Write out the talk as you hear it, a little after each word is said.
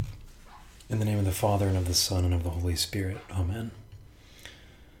In the name of the Father, and of the Son, and of the Holy Spirit. Amen.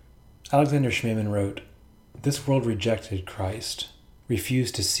 Alexander Schmemann wrote, "This world rejected Christ,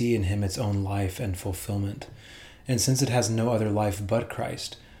 refused to see in him its own life and fulfillment, and since it has no other life but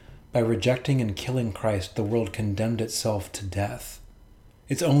Christ, by rejecting and killing Christ, the world condemned itself to death.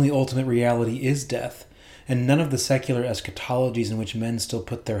 Its only ultimate reality is death, and none of the secular eschatologies in which men still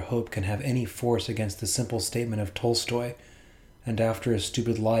put their hope can have any force against the simple statement of Tolstoy, and after a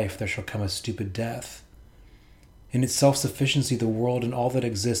stupid life there shall come a stupid death. In its self-sufficiency, the world and all that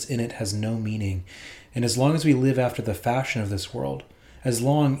exists in it has no meaning, and as long as we live after the fashion of this world, as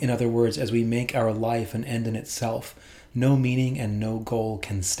long, in other words, as we make our life an end in itself, no meaning and no goal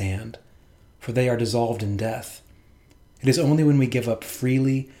can stand, for they are dissolved in death. It is only when we give up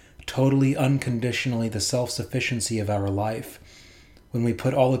freely, totally, unconditionally the self-sufficiency of our life, when we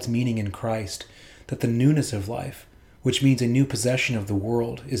put all its meaning in Christ, that the newness of life, which means a new possession of the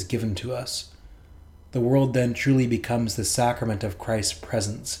world, is given to us. The world then truly becomes the sacrament of Christ's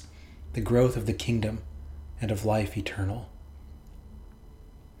presence, the growth of the kingdom, and of life eternal."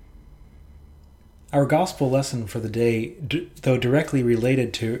 Our gospel lesson for the day, though directly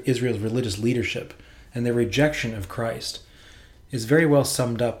related to Israel's religious leadership and their rejection of Christ, is very well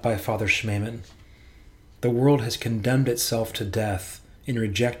summed up by Father Schmemann. The world has condemned itself to death in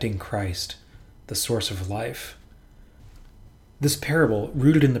rejecting Christ, the source of life. This parable,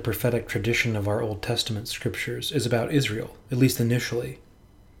 rooted in the prophetic tradition of our Old Testament scriptures, is about Israel, at least initially.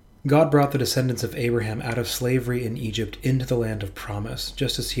 God brought the descendants of Abraham out of slavery in Egypt into the land of promise,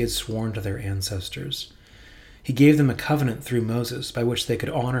 just as he had sworn to their ancestors. He gave them a covenant through Moses by which they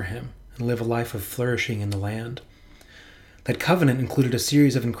could honor him and live a life of flourishing in the land. That covenant included a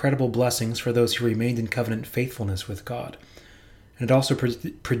series of incredible blessings for those who remained in covenant faithfulness with God, and it also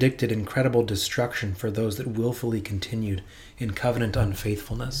predicted incredible destruction for those that willfully continued in covenant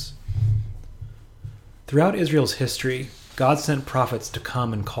unfaithfulness. Throughout Israel's history, God sent prophets to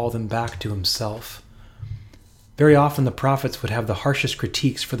come and call them back to himself. Very often the prophets would have the harshest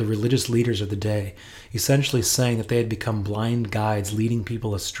critiques for the religious leaders of the day, essentially saying that they had become blind guides leading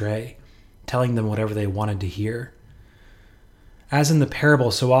people astray, telling them whatever they wanted to hear. As in the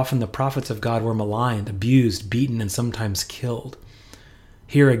parable, so often the prophets of God were maligned, abused, beaten, and sometimes killed.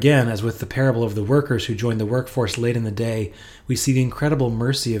 Here again, as with the parable of the workers who joined the workforce late in the day, we see the incredible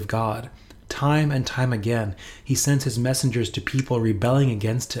mercy of God. Time and time again, he sends his messengers to people rebelling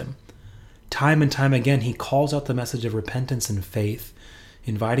against him. Time and time again, he calls out the message of repentance and faith,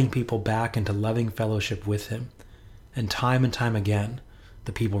 inviting people back into loving fellowship with him. And time again,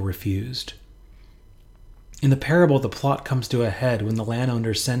 the people refused. In the parable, the plot comes to a head when the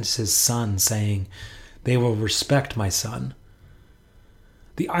landowner sends his son, saying, "They will respect my son."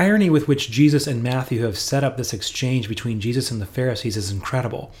 The irony with which Jesus and Matthew have set up this exchange between Jesus and the Pharisees is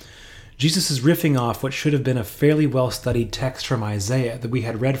incredible. Jesus is riffing off what should have been a fairly well-studied text from Isaiah that we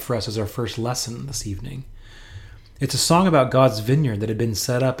had read for us as our first lesson this evening. It's a song about God's vineyard that had been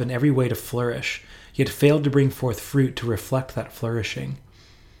set up in every way to flourish, yet failed to bring forth fruit to reflect that flourishing.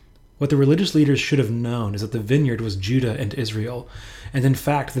 What the religious leaders should have known is that the vineyard was Judah and Israel, and in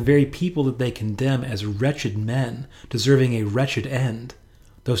fact the very people that they condemn as wretched men, deserving a wretched end,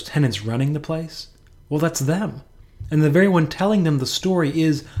 those tenants running the place, well, that's them. And the very one telling them the story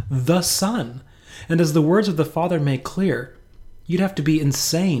is the Son. And as the words of the Father make clear, you'd have to be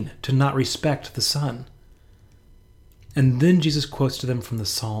insane to not respect the Son. And then Jesus quotes to them from the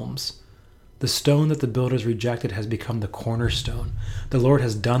Psalms. "The stone that the builders rejected has become the cornerstone. The Lord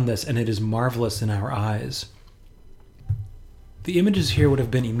has done this, and it is marvelous in our eyes." The images here would have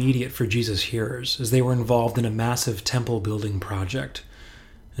been immediate for Jesus' hearers, as they were involved in a massive temple building project.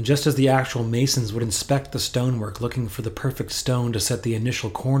 And just as the actual masons would inspect the stonework looking for the perfect stone to set the initial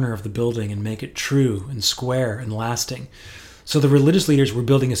corner of the building and make it true and square and lasting, so the religious leaders were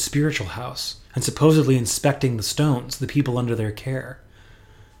building a spiritual house and supposedly inspecting the stones, the people under their care.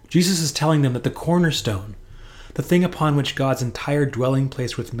 Jesus is telling them that the cornerstone, the thing upon which God's entire dwelling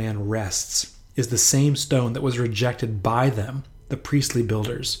place with man rests, is the same stone that was rejected by them, the priestly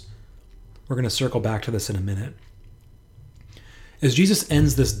builders. We're going to circle back to this in a minute. As Jesus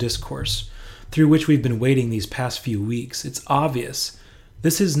ends this discourse, through which we've been waiting these past few weeks, it's obvious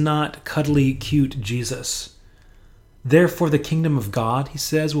this is not cuddly, cute Jesus. "Therefore the kingdom of God," he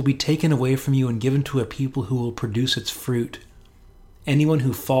says, "will be taken away from you and given to a people who will produce its fruit. Anyone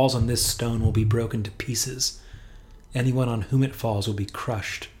who falls on this stone will be broken to pieces. Anyone on whom it falls will be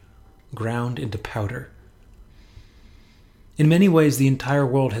crushed, ground into powder." In many ways, the entire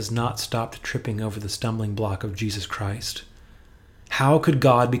world has not stopped tripping over the stumbling block of Jesus Christ. How could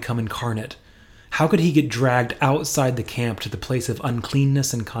God become incarnate? How could he get dragged outside the camp to the place of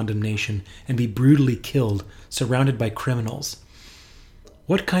uncleanness and condemnation and be brutally killed, surrounded by criminals?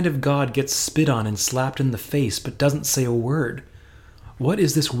 What kind of God gets spit on and slapped in the face but doesn't say a word? What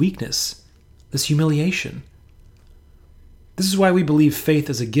is this weakness, this humiliation? This is why we believe faith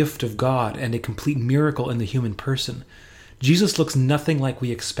is a gift of God and a complete miracle in the human person. Jesus looks nothing like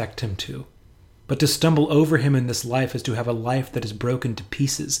we expect him to. But to stumble over him in this life is to have a life that is broken to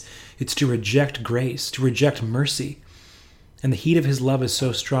pieces. It's to reject grace, to reject mercy. And the heat of his love is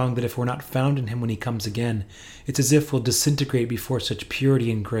so strong that if we're not found in him when he comes again, it's as if we'll disintegrate before such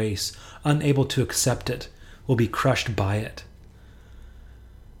purity and grace, unable to accept it, will be crushed by it.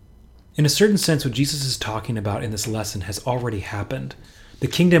 In a certain sense, what Jesus is talking about in this lesson has already happened. The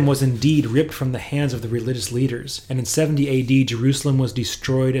kingdom was indeed ripped from the hands of the religious leaders, and in 70 AD, Jerusalem was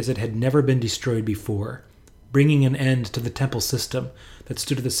destroyed as it had never been destroyed before, bringing an end to the temple system that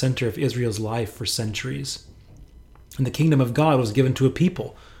stood at the center of Israel's life for centuries. And the kingdom of God was given to a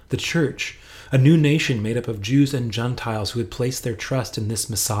people, the church, a new nation made up of Jews and Gentiles who had placed their trust in this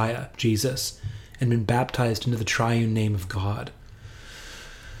Messiah, Jesus, and been baptized into the triune name of God.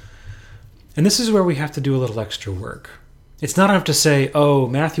 And this is where we have to do a little extra work. It's not enough to say, oh,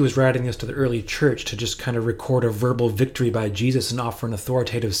 Matthew was writing this to the early church to just kind of record a verbal victory by Jesus and offer an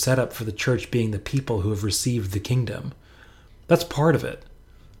authoritative setup for the church being the people who have received the kingdom. That's part of it.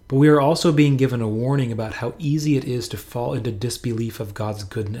 But we are also being given a warning about how easy it is to fall into disbelief of God's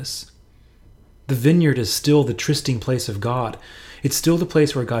goodness. The vineyard is still the trysting place of God. It's still the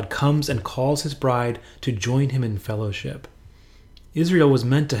place where God comes and calls his bride to join him in fellowship. Israel was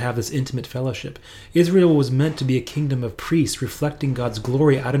meant to have this intimate fellowship. Israel was meant to be a kingdom of priests reflecting God's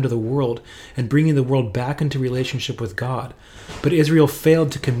glory out into the world and bringing the world back into relationship with God. But Israel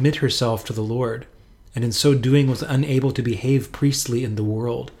failed to commit herself to the Lord, and in so doing was unable to behave priestly in the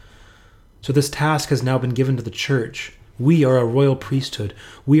world. So this task has now been given to the church. We are a royal priesthood.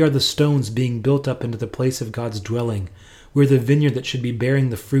 We are the stones being built up into the place of God's dwelling. We're the vineyard that should be bearing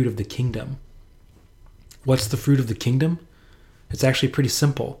the fruit of the kingdom. What's the fruit of the kingdom? It's actually pretty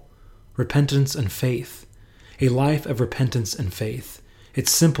simple. Repentance and faith. A life of repentance and faith. It's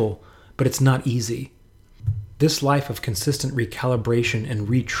simple, but it's not easy. This life of consistent recalibration and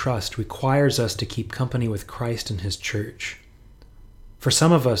retrust requires us to keep company with Christ and his church. For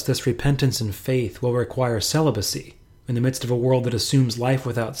some of us, this repentance and faith will require celibacy in the midst of a world that assumes life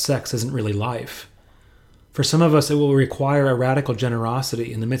without sex isn't really life. For some of us, it will require a radical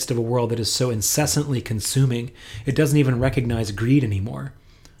generosity in the midst of a world that is so incessantly consuming, it doesn't even recognize greed anymore.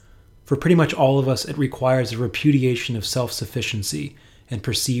 For pretty much all of us, it requires a repudiation of self-sufficiency and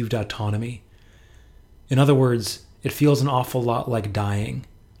perceived autonomy. In other words, it feels an awful lot like dying,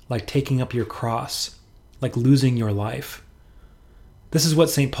 like taking up your cross, like losing your life. This is what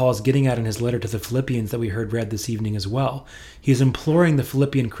St. Paul is getting at in his letter to the Philippians that we heard read this evening as well. He is imploring the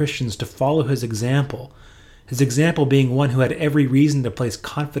Philippian Christians to follow his example being one who had every reason to place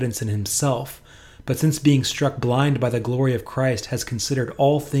confidence in himself, but since being struck blind by the glory of Christ has considered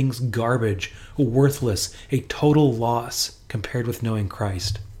all things garbage, worthless, a total loss compared with knowing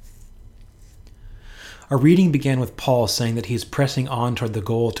Christ. Our reading began with Paul saying that he is pressing on toward the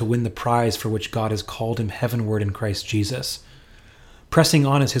goal to win the prize for which God has called him heavenward in Christ Jesus. Pressing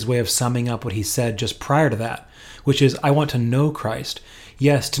on is his way of summing up what he said just prior to that, which is, I want to know Christ.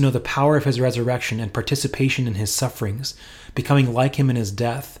 Yes, to know the power of his resurrection and participation in his sufferings, becoming like him in his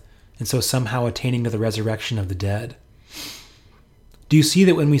death, and so somehow attaining to the resurrection of the dead. Do you see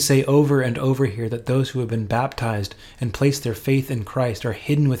that when we say over and over here that those who have been baptized and placed their faith in Christ are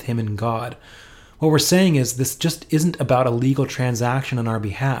hidden with him in God, what we're saying is this just isn't about a legal transaction on our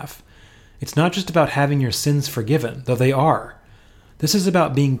behalf. It's not just about having your sins forgiven, though they are. This is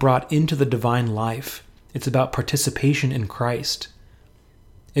about being brought into the divine life. It's about participation in Christ.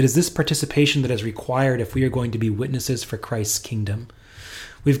 It is this participation that is required if we are going to be witnesses for Christ's kingdom.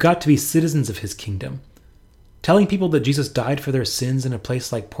 We've got to be citizens of his kingdom. Telling people that Jesus died for their sins in a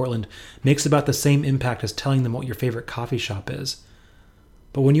place like Portland makes about the same impact as telling them what your favorite coffee shop is.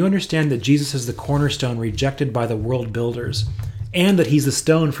 But when you understand that Jesus is the cornerstone rejected by the world builders, and that he's the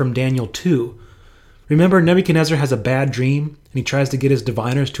stone from Daniel 2, remember Nebuchadnezzar has a bad dream, and he tries to get his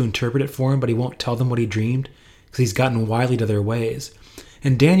diviners to interpret it for him, but he won't tell them what he dreamed, because he's gotten wily to their ways.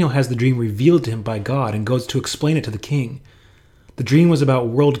 And Daniel has the dream revealed to him by God and goes to explain it to the king. The dream was about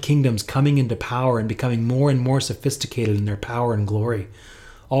world kingdoms coming into power and becoming more and more sophisticated in their power and glory,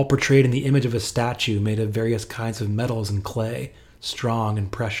 all portrayed in the image of a statue made of various kinds of metals and clay, strong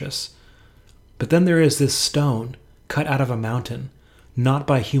and precious. But then there is this stone, cut out of a mountain, not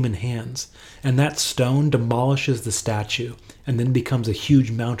by human hands, and that stone demolishes the statue and then becomes a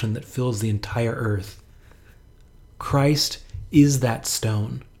huge mountain that fills the entire earth. Christ is that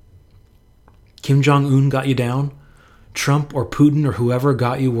stone. Kim Jong-un got you down? Trump or Putin or whoever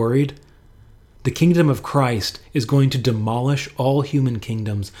got you worried? The kingdom of Christ is going to demolish all human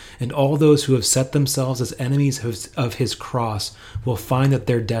kingdoms, and all those who have set themselves as enemies of his cross will find that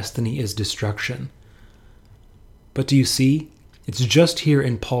their destiny is destruction. But do you see? It's just here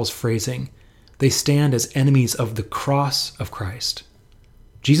in Paul's phrasing. They stand as enemies of the cross of Christ.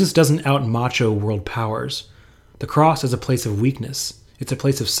 Jesus doesn't out-macho world powers. The cross is a place of weakness. It's a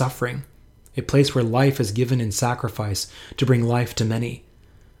place of suffering, a place where life is given in sacrifice to bring life to many.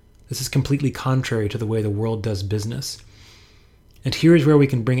 This is completely contrary to the way the world does business. And here is where we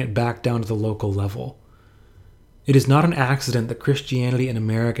can bring it back down to the local level. It is not an accident that Christianity in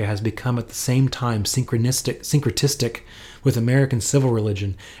America has become at the same time syncretistic with American civil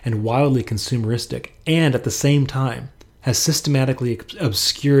religion and wildly consumeristic, and at the same time has systematically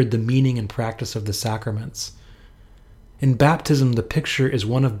obscured the meaning and practice of the sacraments. In baptism, the picture is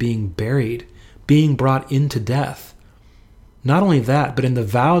one of being buried, being brought into death. Not only that, but in the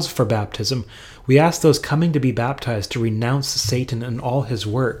vows for baptism, we ask those coming to be baptized to renounce Satan and all his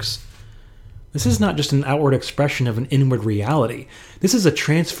works. This is not just an outward expression of an inward reality. This is a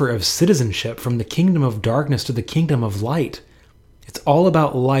transfer of citizenship from the kingdom of darkness to the kingdom of light. It's all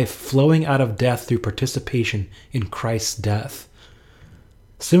about life flowing out of death through participation in Christ's death.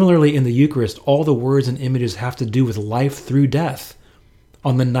 Similarly, in the Eucharist, all the words and images have to do with life through death.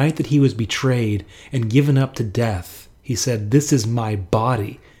 On the night that he was betrayed and given up to death, he said, "This is my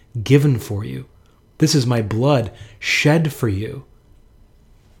body given for you. This is my blood shed for you."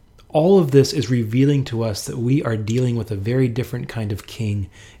 All of this is revealing to us that we are dealing with a very different kind of king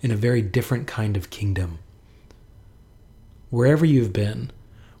in a very different kind of kingdom. Wherever you've been,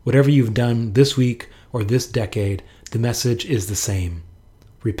 whatever you've done this week or this decade, the message is the same.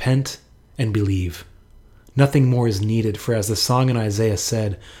 Repent and believe. Nothing more is needed, for as the song in Isaiah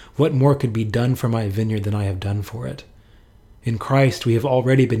said, "What more could be done for my vineyard than I have done for it?" In Christ we have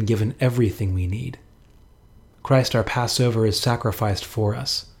already been given everything we need. Christ our Passover is sacrificed for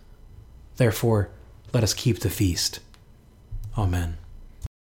us. Therefore, let us keep the feast. Amen.